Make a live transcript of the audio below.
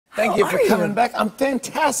Thank you for coming back. I'm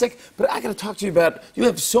fantastic, but I got to talk to you about, you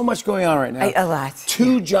have so much going on right now. A lot.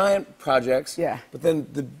 Two giant projects. Yeah. But then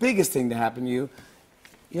the biggest thing to happen to you,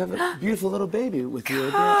 you have a beautiful little baby with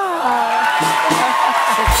you.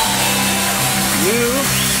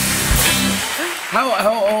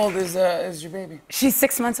 How old is your baby? She's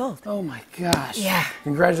 6 months old. Oh my gosh. Yeah.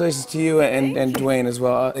 Congratulations to you and Dwayne as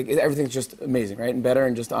well. Like, everything's just amazing, right? And better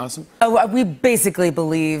and just awesome. Oh, we basically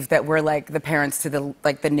believe that we're like the parents to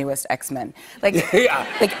the newest X-Men. Like, yeah.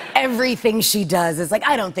 Like everything she does is like,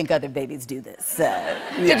 I don't think other babies do this.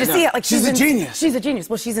 Did you see it? Like she's a genius. She's a genius.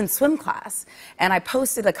 Well, she's in swim class, and I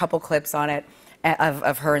posted a couple clips on it.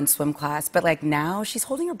 Of her in swim class, but like now she's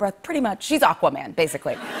holding her breath pretty much. She's Aquaman,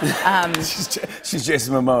 basically. She's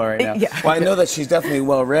Jason Momoa right now. Yeah. Well, I know that she's definitely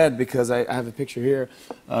well read because I have a picture here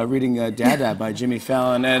reading Dada by Jimmy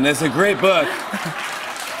Fallon, and it's a great book.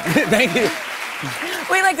 Thank you.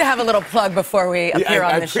 We like to have a little plug before we appear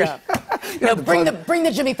on the show. No, bring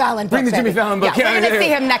the Jimmy Fallon book. Bring the Jimmy Fallon book. Yeah, we're gonna see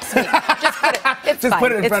him next week. Just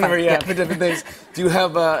put it in front of her. Yeah, for different things. Do you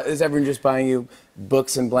have? Is everyone just buying you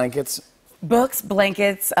books and blankets? Books,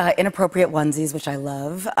 blankets, inappropriate onesies, which I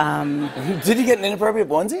love. Did you get an inappropriate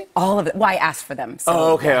onesie? All of it. Well, I asked for them. So.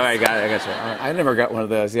 Oh, okay. All right, got it. I got you. I never got one of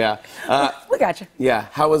those. Yeah. We got you. Yeah.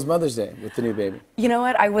 How was Mother's Day with the new baby? You know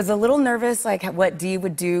what? I was a little nervous, like what Dee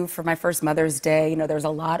would do for my first Mother's Day. You know, there's a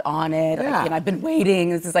lot on it. Yeah. Like, you know, I've been waiting.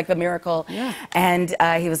 This is like the miracle. Yeah. And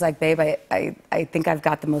he was like, babe, I think I've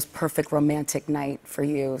got the most perfect romantic night for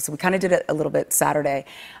you. So we kind of did it a little bit Saturday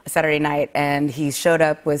night, and he showed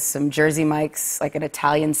up with some Jersey Mike's, like an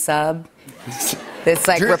Italian sub. This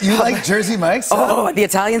like you like Jersey Mike's? Oh, the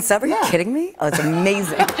Italian sub? Are you kidding me? Oh, it's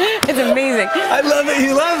amazing. It's amazing. I love it.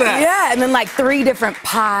 You love that. Yeah, and then like 3 different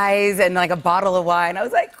pies and like a bottle of wine. I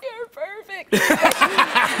was like, you're perfect.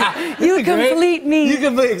 You complete me. You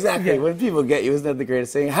complete, exactly. When people get you, isn't that the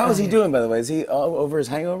greatest thing? How is he doing, by the way? Is he all over his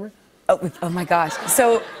hangover? Oh my gosh.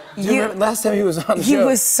 So Do you remember last time he was on the show? He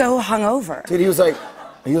was so hungover. Dude, he was like,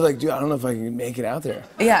 dude, I don't know if I can make it out there.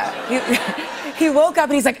 Yeah. He woke up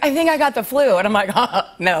and he's like, I think I got the flu. And I'm like,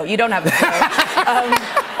 no, you don't have the flu.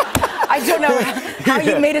 I don't know how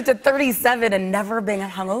you made it to 37 and never been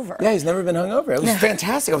hungover. Yeah, he's never been hungover. It was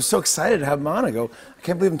fantastic. I was so excited to have him on. I go, I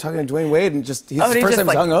can't believe I'm talking to Dwayne Wade and he's the first time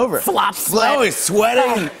he's hungover. Flop sweat. Oh, he's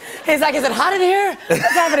sweating. He's like, is it hot in here? What's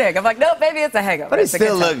happening? I'm like, no, maybe it's a hangover. But he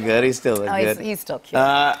still looked good. He still looked good. He's still cute.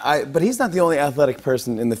 But he's not the only athletic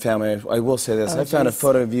person in the family. I will say this. I found a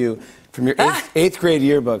photo of you from your eighth grade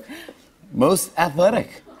yearbook. Most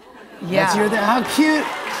athletic. Yeah. That's your thing. How cute.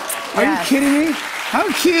 Are you kidding me? How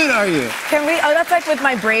cute are you? Can we? Oh, that's like with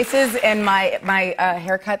my braces and my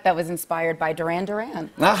haircut that was inspired by Duran Duran.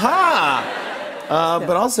 Aha!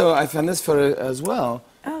 But also, I found this photo as well.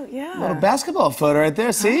 Oh, yeah. A little basketball photo right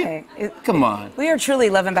there, see? Okay. Come on. We are truly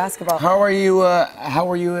loving basketball. How were you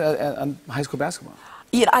on high school basketball?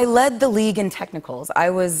 Yeah, I led the league in technicals. I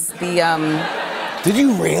was the... Did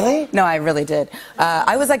you really? No, I really did.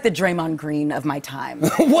 I was like the Draymond Green of my time.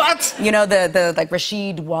 What? You know, the like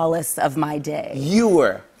Rasheed Wallace of my day. You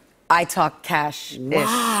were? I talk cash-ish.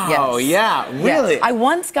 Wow, yes. yeah, really? Yes. I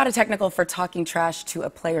once got a technical for talking trash to a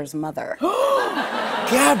player's mother.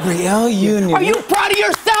 Gabrielle Union. Are you proud of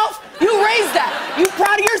yourself? You raised that. You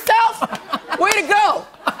proud of yourself? Way to go.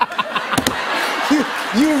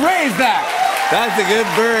 You raised that. That's a good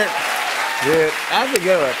bird. Dude, that's a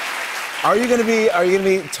good one. Are you gonna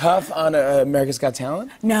be tough on America's Got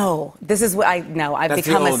Talent? No, this is what I've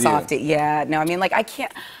become a softie. Yeah, no, I mean, like I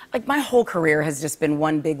can't. Like my whole career has just been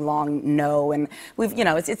one big long no, and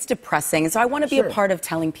it's depressing. And so I want to be a part of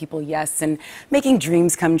telling people yes and making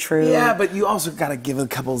dreams come true. Yeah, but you also got to give a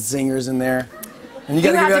couple zingers in there. And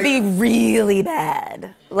you have to be really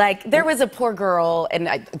bad. Like, there was a poor girl,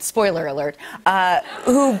 and spoiler alert,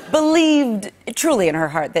 who believed truly in her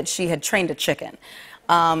heart that she had trained a chicken.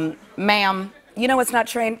 Ma'am, you know what's not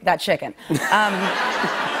trained? That chicken.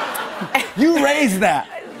 You raised that.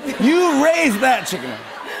 You raised that chicken.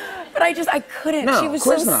 But I couldn't. No, she was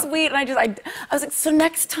so sweet, and I was like, so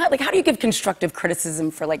next time, like, how do you give constructive criticism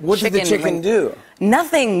for like what chicken? What did the chicken do?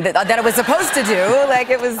 Nothing that it was supposed to do. Like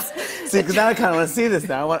it was. See, because now I kind of want to see this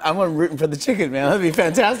now. I'm rooting for the chicken, man. That'd be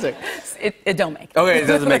fantastic. It don't make. Okay, it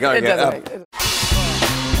doesn't make. Okay, it doesn't make.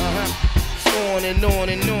 On and on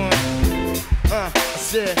and on. I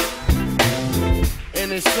said,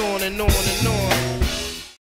 and it's on and on and on.